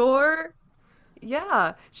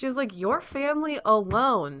 She's like, your family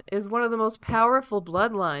alone is one of the most powerful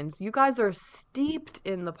bloodlines. You guys are steeped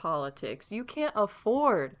in the politics. You,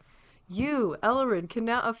 Ellerin,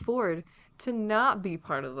 cannot afford to not be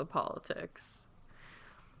part of the politics.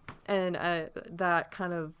 And that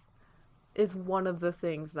kind of is one of the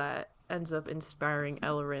things that ends up inspiring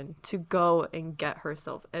Ellerin to go and get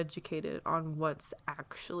herself educated on what's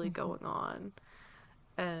actually going on.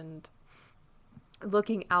 And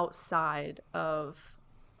looking outside of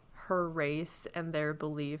her race and their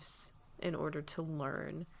beliefs in order to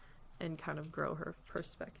learn and kind of grow her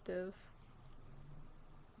perspective.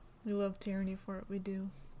 We love Tyranny for it, we do.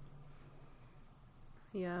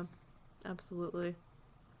 Yeah, absolutely.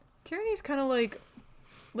 Tyranny's kind of like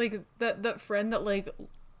that friend that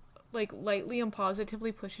like lightly and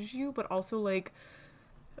positively pushes you, but also, like,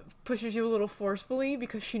 pushes you a little forcefully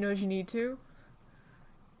because she knows you need to.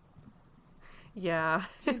 Yeah.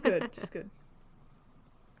 She's good. Okay.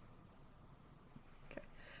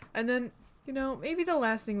 And then, you know, maybe the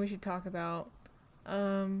last thing we should talk about,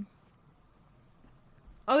 other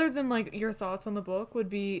than, like, your thoughts on the book, would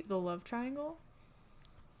be the love triangle.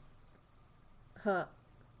 Huh.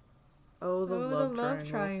 Oh, the love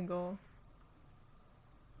triangle.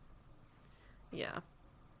 Yeah.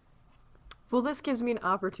 Well, this gives me an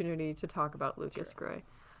opportunity to talk about Lucas Grey.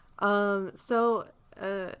 So,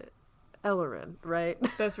 Ellerin, right?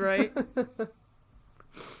 That's right.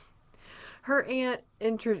 Her aunt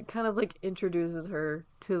kind of, like, introduces her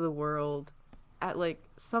to the world at, like,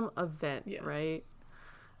 some event, right?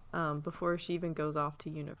 Before she even goes off to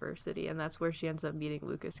university, and that's where she ends up meeting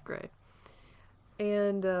Lucas Grey.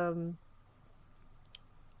 And,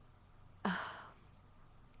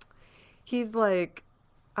 he's like,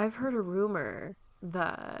 I've heard a rumor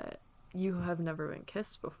that you have never been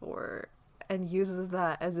kissed before, and uses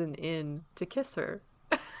that as an in to kiss her.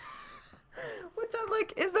 Which I'm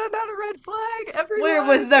like, is that not a red flag? Everyone, Where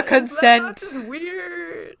was the consent? Is that not just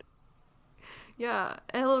weird? Yeah,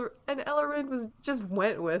 and Ellerin was just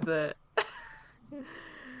went with it.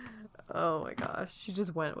 Oh my gosh, she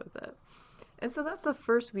just went with it. And so that's the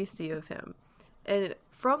first we see of him. And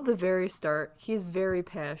from the very start, he's very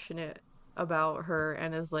passionate about her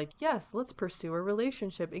and is like, yes, let's pursue a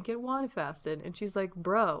relationship and get wand fasted. And she's like,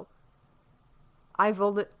 bro, I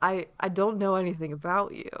don't know anything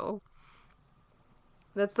about you.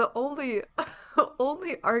 That's the only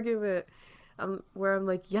only argument where I'm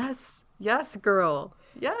like, yes, yes, girl,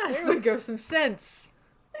 There yes. we go, some sense.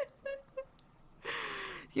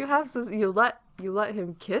 You have some, you let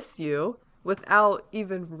him kiss you without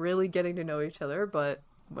even really getting to know each other, but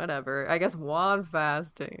whatever. I guess wand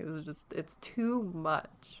fasting is just it's too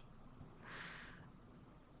much.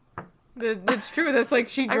 That's true. That's like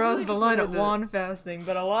she I draws really the just line at wanted to. wand fasting,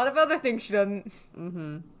 but a lot of other things she doesn't.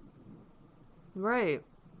 Mm-hmm. Right.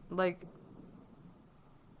 Like,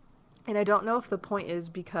 and I don't know if the point is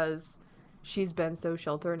because she's been so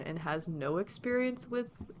sheltered and has no experience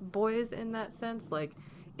with boys in that sense. Like,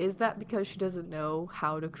 is that because she doesn't know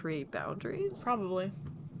how to create boundaries? Probably.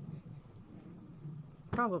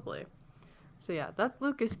 Probably. So yeah, that's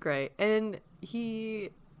Lucas Gray. And he,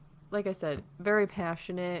 like I said, very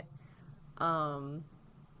passionate, um,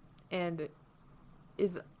 and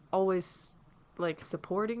is always like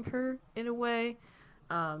supporting her in a way.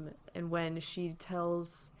 And when she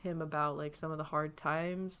tells him about like some of the hard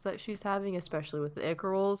times that she's having, especially with the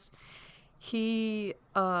Icarals, he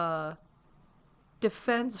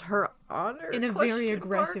defends her honor In a very question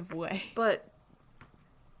aggressive mark. way. But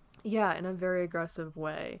yeah, in a very aggressive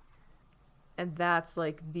way. And that's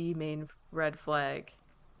like the main red flag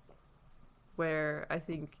where I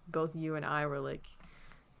think both you and I were like,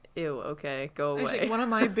 ew, okay, go Actually, away. one of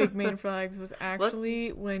my big main flags was Let's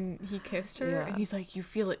actually when he kissed her, yeah. and he's like, "You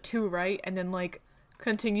feel it too, right?" And then like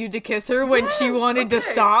continued to kiss her when she Yes, wanted to okay.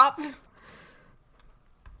 stop.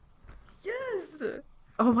 Yes.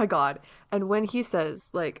 Oh my god. And when he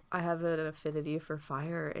says, like, I have an affinity for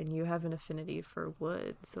fire and you have an affinity for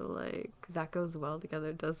wood, so like that goes well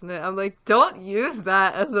together, doesn't it? I'm like, don't use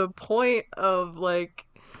that as a point of like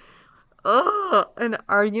an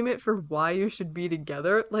argument for why you should be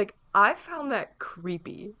together. Like, I found that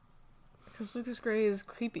creepy. Because Lucas Gray is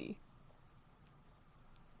creepy.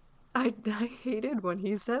 I hated when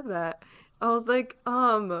he said that. I was like,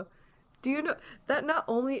 do you know that not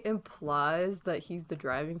only implies that he's the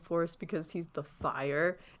driving force because he's the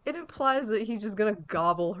fire, it implies that he's just gonna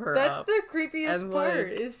gobble her That's up. the creepiest And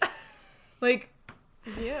part. like Is like,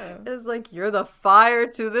 yeah. it's like you're the fire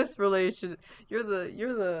to this relation. You're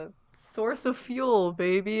the source of fuel,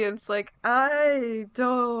 baby. And it's like I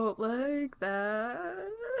don't like that.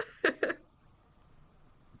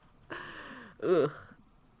 Ugh.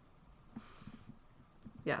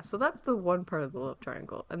 Yeah, so that's the one part of the love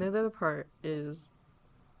triangle. And the other part is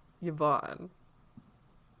Yvonne,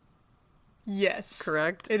 Yes,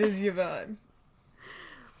 correct? it is Yvonne.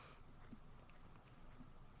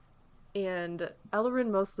 And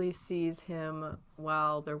Ellerin mostly sees him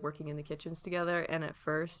while they're working in the kitchens together, and at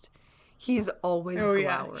first, he's always Oh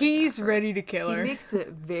yeah, glowering at he's her. ready to kill He her. makes it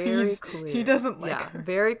very He clear. doesn't like Yeah, her.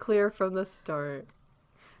 very clear from the start.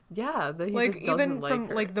 Yeah, that he Like just doesn't even like from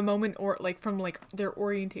her. like the moment or like from like their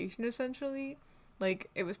orientation essentially, like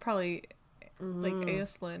it was probably like Mm-hmm.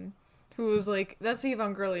 Aeslin, who was like, that's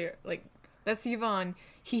Yvonne earlier, like that's Yvonne.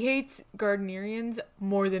 He hates Gardnerians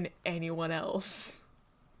more than anyone else.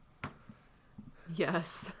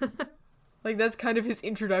 Yes. Like that's kind of his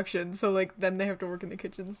introduction. So like then they have to work in the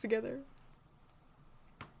kitchens together.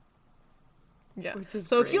 Yeah. Which is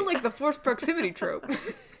So if you great. like the forced proximity trope,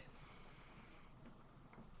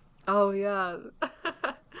 Oh, yeah.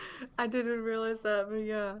 I didn't realize that, but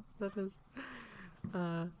yeah, that is.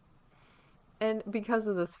 Uh, and because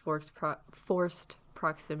of this forced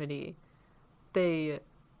proximity, they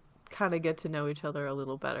kind of get to know each other a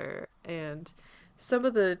little better. And some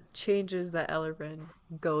of the changes that Ellerin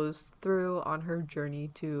goes through on her journey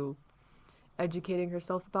to educating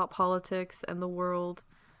herself about politics and the world,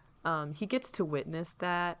 he gets to witness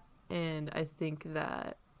that, and I think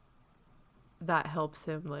that that helps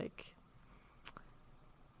him like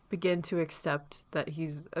begin to accept that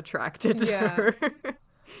he's attracted to yeah. her,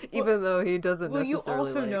 Well, even though he doesn't well, you necessarily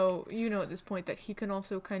also like. know, you know at this point that he can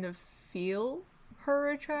also kind of feel her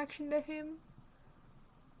attraction to him.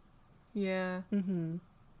 Yeah. Mm-hmm.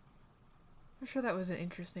 I'm sure that was an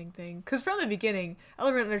interesting thing. Because from the beginning,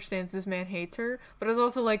 Ellerin understands this man hates her, but it's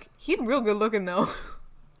also like, he's real good looking though.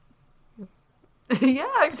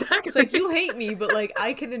 Yeah, exactly. It's like, you hate me, but like,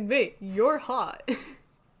 I can admit, you're hot.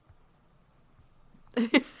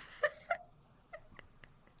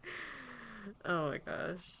 Oh my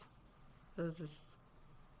gosh. That was just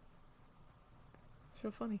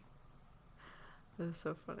So funny. that was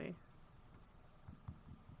so funny.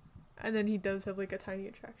 And then he does have like a tiny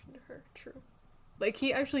attraction to her. True. Like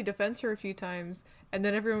he actually defends her a few times, and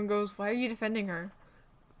then everyone goes, "Why are you defending her?"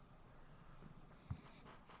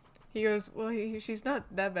 He goes, "Well, she's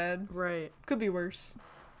not that bad. Right. Could be worse."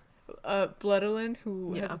 Bloodolin,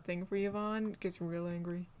 who has Yeah. a thing for Yvonne, gets real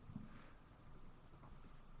angry.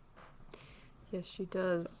 Yes, she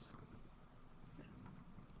does.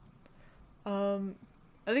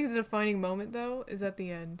 I think the defining moment though is at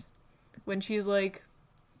the end, when she's like,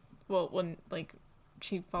 well, when like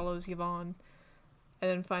she follows Yvonne,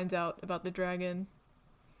 and then finds out about the dragon,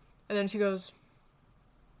 and then she goes,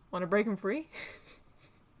 "Want to break him free?"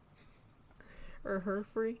 Or her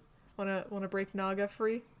free? Wanna break Naga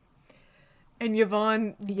free? And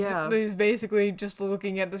Yvonne Yeah. is basically just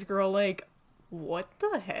looking at this girl like, "What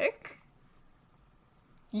the heck?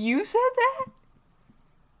 You said that?"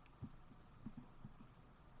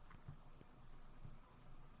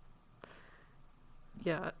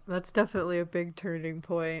 Yeah, that's definitely a big turning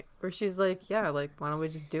point where she's like, yeah, like, why don't we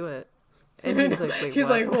just do it? And he's like, wait, He's what?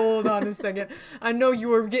 like, "Hold on a second. I know you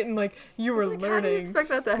were getting like you were He's like, how do you learning." expect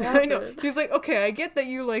that to I know. happen? He's like, "Okay, I get that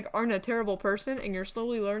you like aren't a terrible person and you're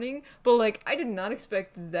slowly learning, but like I did not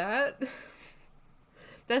expect that.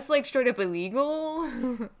 That's like straight up illegal."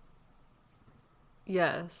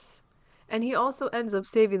 Yes. And he also ends up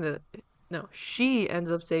saving the no, she ends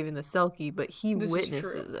up saving the Selkie, but he This is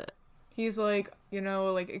true. witnesses it. He's like,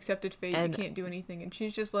 like accepted fate, you And can't do anything, and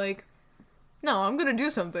she's just like, "No, I'm gonna do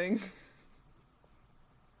something."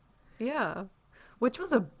 yeah, which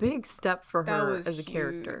was a big step for That her was as a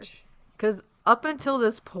character. huge. Because up until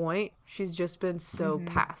this point, she's just been so Mm-hmm.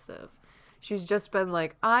 passive. She's just been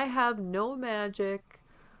like, I have no magic.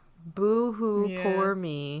 Boo hoo, Yeah. poor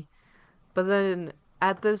me. But then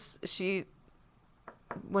at this,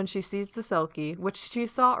 when she sees the Selkie, which she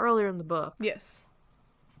saw earlier in the book, Yes.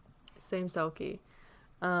 same Selkie,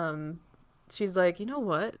 she's like, you know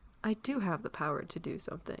what? I do have the power to do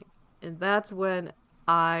something. And that's when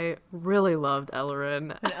I really loved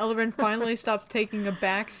Ellerin. And Ellerin finally stops taking a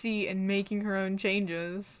backseat and making her own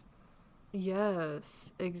changes.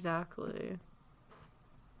 Yes, exactly.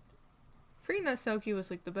 Freeing that Selkie was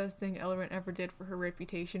like the best thing Ellerin ever did for her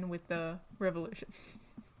reputation with the revolution.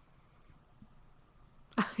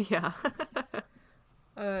 Yeah.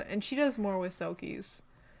 And she does more with Selkies.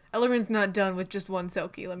 Ellerin's not done with just one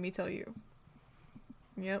Selkie, let me tell you.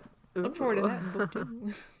 Yep. Look forward to that in book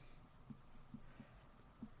 2.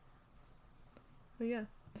 But yeah.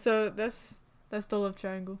 So that's the love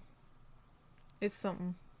triangle. It's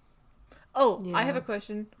something. Oh, I have Yeah, a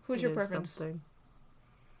question. Who's it your is preference? something.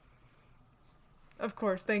 Of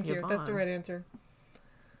course, thank you. That's the Yvonne. right answer.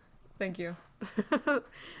 Thank you.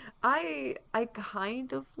 I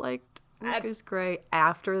kind of liked At, Lucas Gray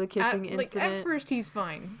after the kissing at incident. first he's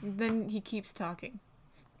fine. Then he keeps talking.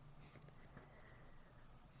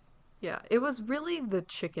 Yeah, it was really the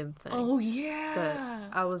chicken thing Oh that yeah.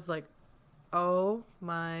 I was like, oh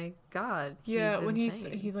my god, Yeah, he's when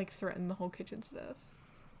insane. he like threatened the whole kitchen staff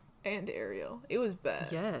and Ariel. It was bad.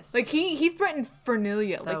 Yes. Like he threatened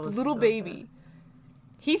Fernelia, That like was little so baby. bad.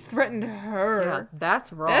 He threatened her. Yeah,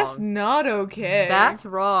 that's That's wrong. not okay. That's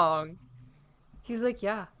wrong. He's like,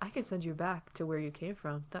 yeah, I can send you back to where you came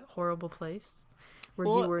from, that horrible place where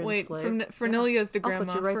you Well, were wait, enslaved. Fernelia's the I'll put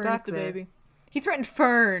grandma. you right Fern is back the there. baby. He threatened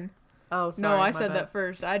Fern. Oh, No, sorry, I my said bad. that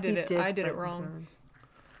first. I did He it. did I did it threaten wrong. Fern.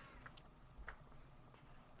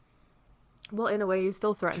 Well, in a way, you're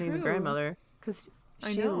still threatening the True. grandmother because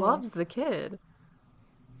I she know. loves the kid.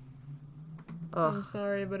 I'm Ugh,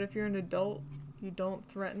 sorry, but if you're an adult, you don't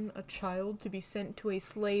threaten a child to be sent to a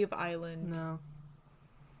slave island. no.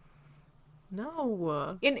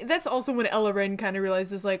 No. And that's also when Ella Wren kind of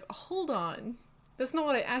realizes, like, hold on. That's not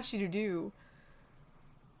what I asked you to do.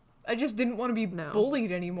 I just didn't want to be No.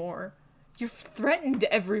 bullied anymore. You've threatened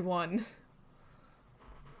everyone.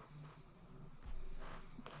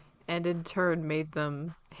 And in turn made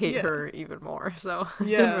them hate Yeah. her even more, so it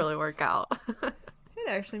Yeah. didn't really work out. It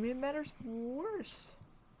actually made matters worse.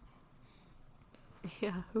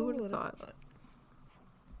 Yeah, who would have thought?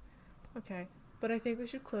 Okay, but I think we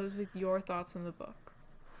should close with your thoughts on the book.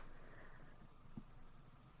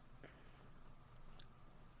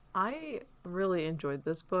 I really enjoyed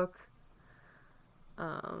this book.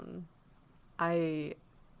 I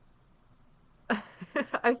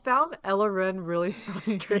I found Ella Wren really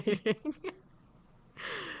frustrating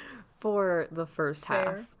for the first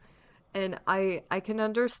Fair. half. And I can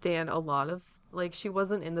understand a lot of like she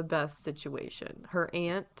wasn't in the best situation. Her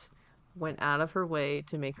aunt went out of her way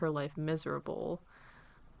to make her life miserable.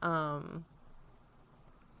 And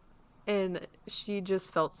she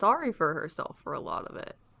just felt sorry for herself for a lot of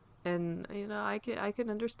it. And I can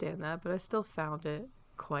understand that, but I still found it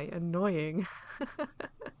quite annoying.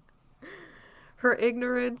 Her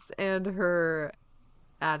ignorance and her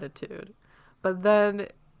attitude. But then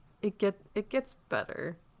it gets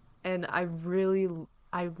better. And I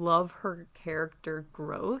love her character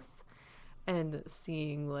growth and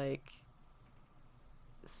seeing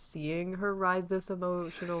her ride this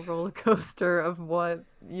emotional roller coaster of what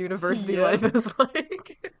university Yeah. life is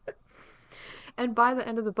like. And by the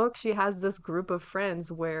end of the book, she has this group of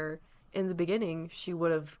friends where in the beginning she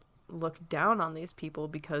would have looked down on these people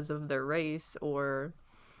because of their race or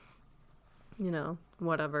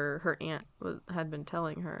whatever her aunt had been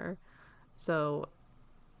telling her. So,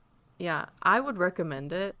 yeah, I would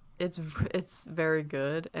recommend it. It's very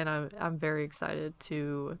good, and I'm very excited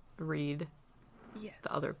to read Yes.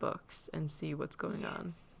 the other books and see what's going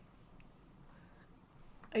on.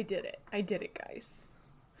 I did it, guys.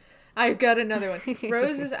 I've got another one.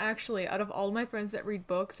 Rose is actually, out of all my friends that read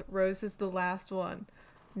books, Rose is the last one.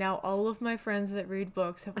 Now all of my friends that read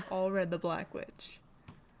books have all read The Black Witch.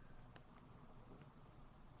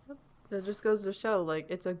 That just goes to show, like,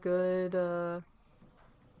 it's a good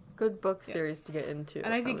book series to get into.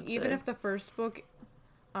 And I think even if the first book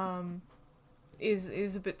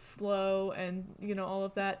is a bit slow and all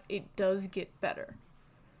of that, it does get better.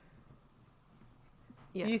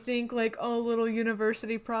 Yes. You think like, oh, little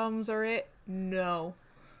university problems are it? No.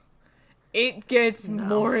 It gets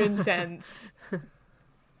more intense.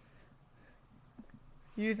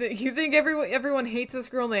 You think everyone hates this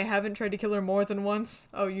girl and they haven't tried to kill her more than once?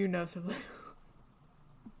 Oh, you know something.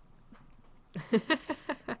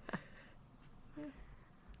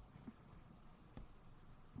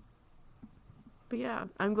 But yeah,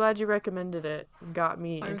 I'm glad you recommended it. Got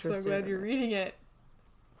me interested. I'm so glad you're reading it.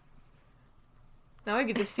 Now I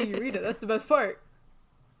get to see you read it. That's the best part.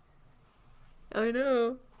 I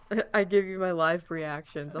know. I give you my live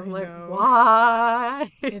reactions. I'm like,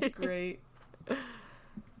 why? It's great.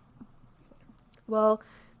 Well,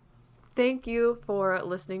 thank you for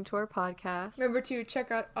listening to our podcast. Remember to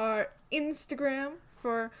check out our Instagram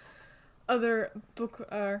for other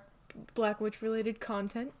Black Witch related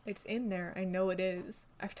content. It's in there. I know it is.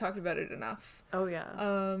 I've talked about it enough. Oh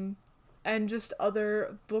yeah. And just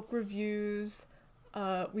other book reviews.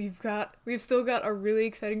 We've still got a really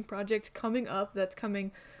exciting project coming up that's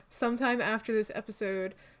coming sometime after this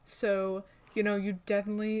episode. So, you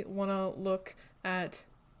definitely want to look at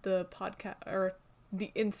the podcast or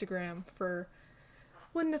the Instagram for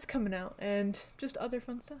when that's coming out and just other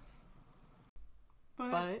fun stuff.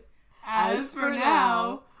 But as for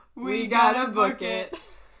now, we gotta book it.